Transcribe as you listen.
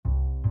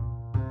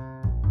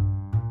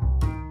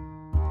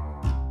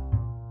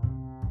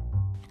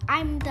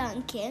I'm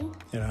Duncan.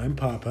 And I'm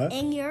Papa.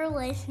 And you're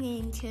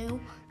listening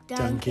to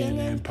Duncan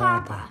and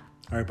Papa.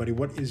 All right, buddy,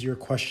 what is your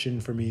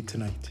question for me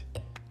tonight?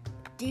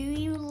 Do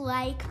you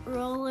like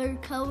roller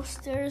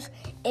coasters?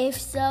 If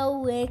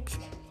so, which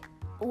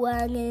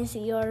one is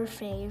your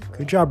favorite?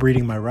 Good job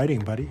reading my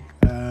writing, buddy.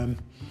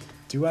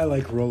 Do I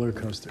like roller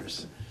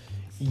coasters?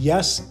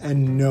 Yes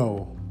and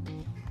no.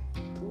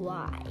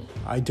 Why?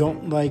 I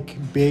don't like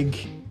big,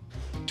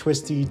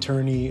 twisty,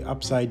 turny,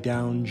 upside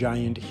down,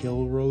 giant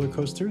hill roller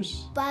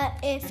coasters. But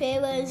if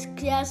it was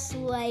just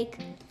like...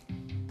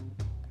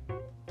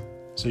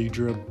 So you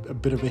drew a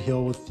bit of a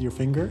hill with your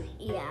finger?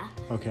 Yeah.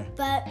 Okay.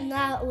 But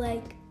not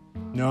like...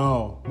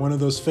 No, one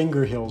of those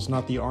finger hills,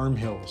 not the arm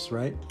hills,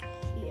 right?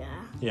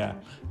 Yeah. Yeah.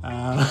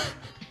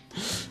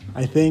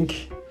 I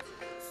think...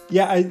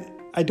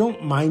 I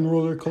don't mind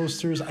roller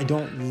coasters. I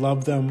don't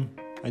love them.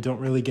 I don't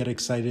really get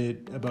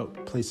excited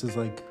about places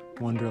like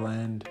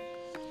Wonderland.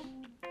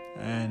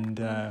 And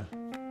I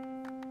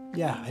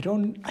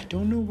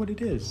don't know what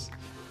it is.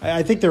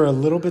 I think they're a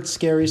little bit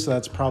scary, so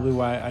that's probably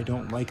why I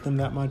don't like them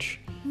that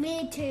much.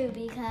 Me too,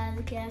 because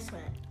guess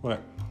what?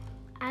 What?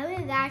 I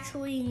would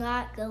actually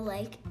not go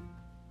like...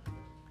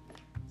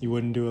 You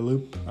wouldn't do a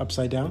loop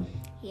upside down?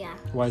 Yeah.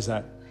 Why is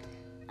that?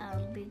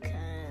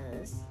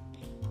 Because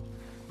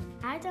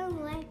I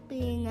don't like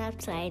being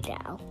upside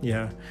down.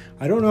 Yeah.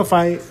 I don't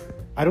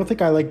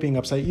think I like being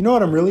upside. You know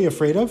what I'm really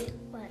afraid of?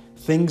 What?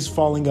 Things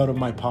falling out of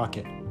my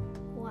pocket.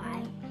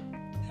 Why?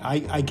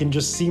 I can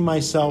just see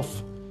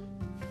myself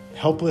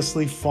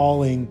helplessly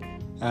falling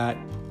at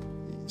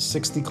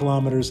 60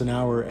 kilometers an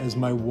hour as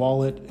my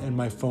wallet and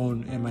my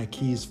phone and my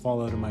keys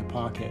fall out of my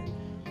pocket.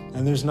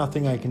 And there's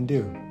nothing I can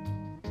do.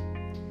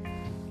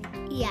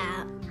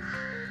 Yeah.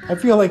 I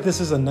feel like this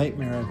is a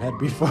nightmare I've had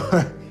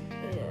before.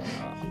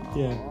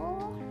 Yeah.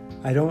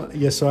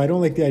 So I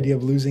don't like the idea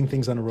of losing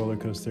things on a roller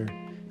coaster.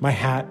 My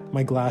hat,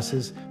 my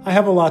glasses. I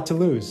have a lot to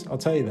lose. I'll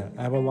tell you that.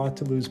 I have a lot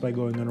to lose by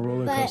going on a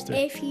roller coaster.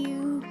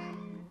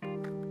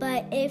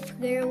 But if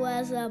there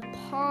was a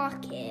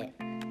pocket.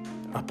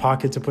 A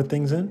pocket to put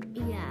things in?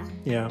 Yeah.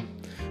 Yeah.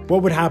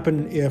 What would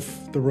happen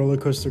if the roller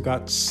coaster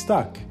got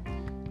stuck?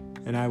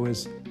 And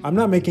I'm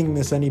not making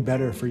this any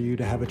better for you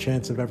to have a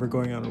chance of ever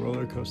going on a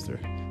roller coaster.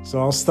 So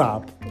I'll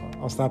stop.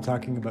 I'll stop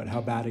talking about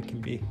how bad it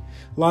can be.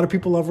 A lot of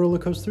people love roller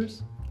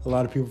coasters. A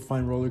lot of people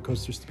find roller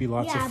coasters to be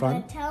lots of fun.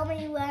 Yeah, but tell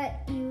me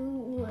what you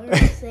were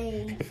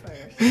saying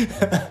first.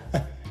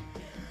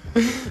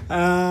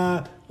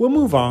 We'll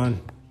move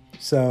on.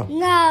 So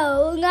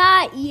no,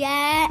 not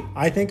yet.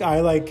 I think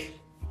I like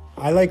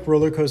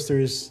roller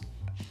coasters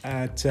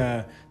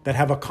that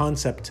have a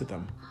concept to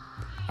them.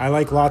 I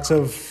like lots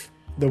of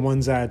the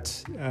ones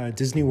at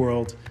Disney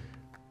World.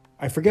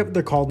 I forget what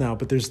they're called now,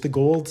 but there's the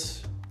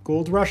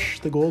Gold Rush,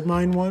 the gold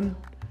mine one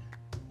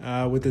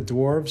with the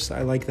dwarves.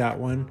 I like that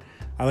one.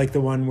 I like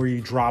the one where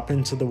you drop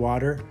into the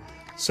water.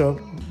 So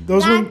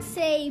That's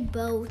a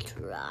boat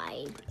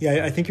ride.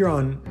 Yeah, I think you're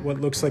on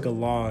what looks like a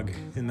log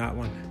in that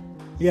one.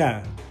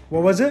 Yeah.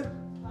 What was it?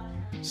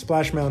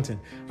 Splash Mountain.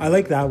 I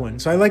like that one.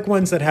 So I like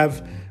ones that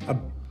have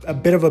a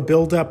bit of a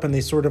build-up and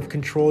they sort of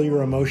control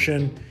your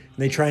emotion. And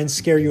they try and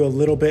scare you a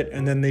little bit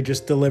and then they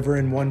just deliver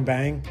in one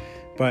bang.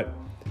 But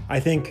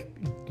I think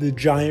the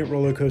giant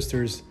roller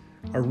coasters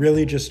are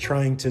really just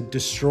trying to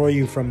destroy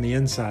you from the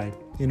inside.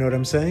 You know what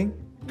I'm saying?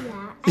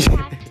 Yeah, I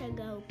have to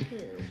go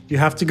poo. You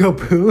have to go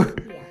poo?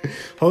 Yeah.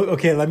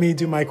 Okay, let me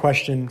do my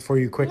question for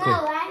you quickly.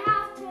 No, I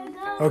have to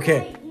go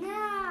right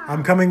now.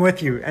 I'm coming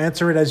with you.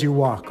 Answer it as you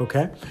walk,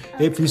 okay?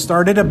 If you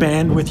started a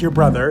band with your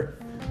brother,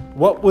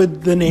 what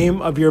would the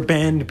name of your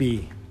band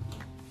be?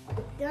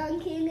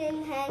 Duncan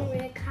and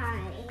Henrik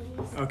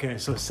Hines. Okay,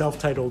 so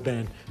self-titled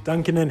band.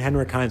 Duncan and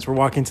Henrik Hines. We're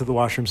walking to the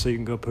washroom so you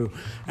can go poo.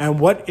 And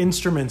what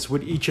instruments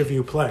would each of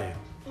you play?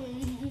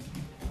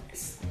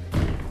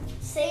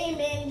 Same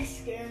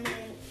instrument,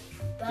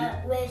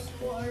 but with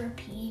more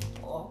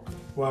people.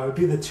 Well, it would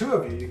be the two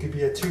of you. You could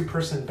be a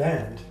two-person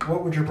band.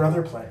 What would your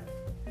brother play?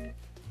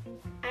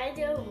 I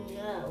don't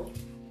know.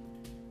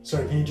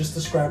 Sorry, can you just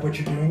describe what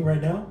you're doing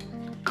right now?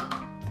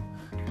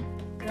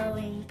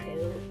 Going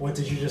poo. What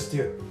did you just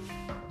do?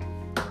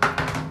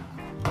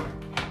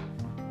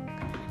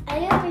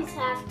 I always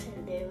have to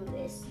do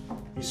this.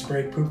 You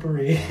sprayed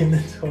poopery in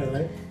the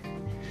toilet.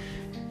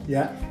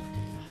 Yeah.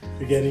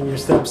 You're getting your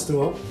step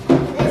stool.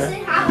 This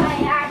is how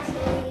I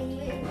actually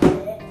use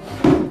it.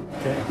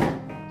 Okay.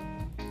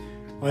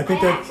 Well, I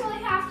think actually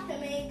have to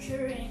make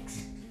sure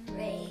it's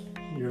straight.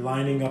 You're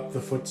lining up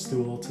the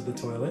footstool to the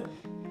toilet.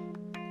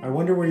 I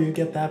wonder where you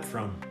get that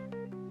from.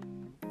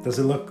 Does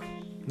it look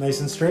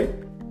nice and straight?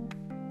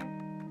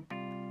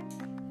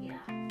 Yeah.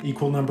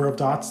 Equal number of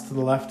dots to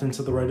the left and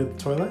to the right of the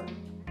toilet?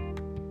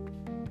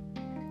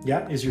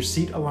 Yeah. Is your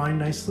seat aligned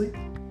nicely?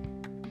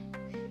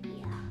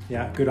 Yeah.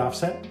 Yeah. Good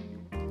offset?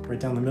 Right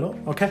down the middle?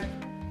 Okay.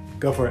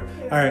 Go for it.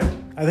 All right.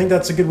 I think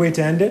that's a good way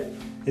to end it.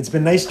 It's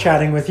been nice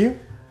chatting with you.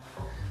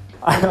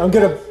 I'm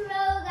going to... Throw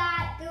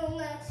that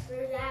donuts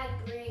for that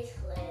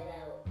bracelet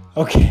out.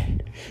 Okay.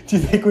 Do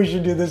you think we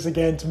should do this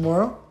again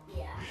tomorrow?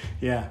 Yeah.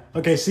 Yeah.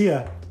 Okay, see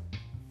ya.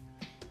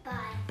 Bye.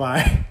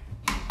 Bye.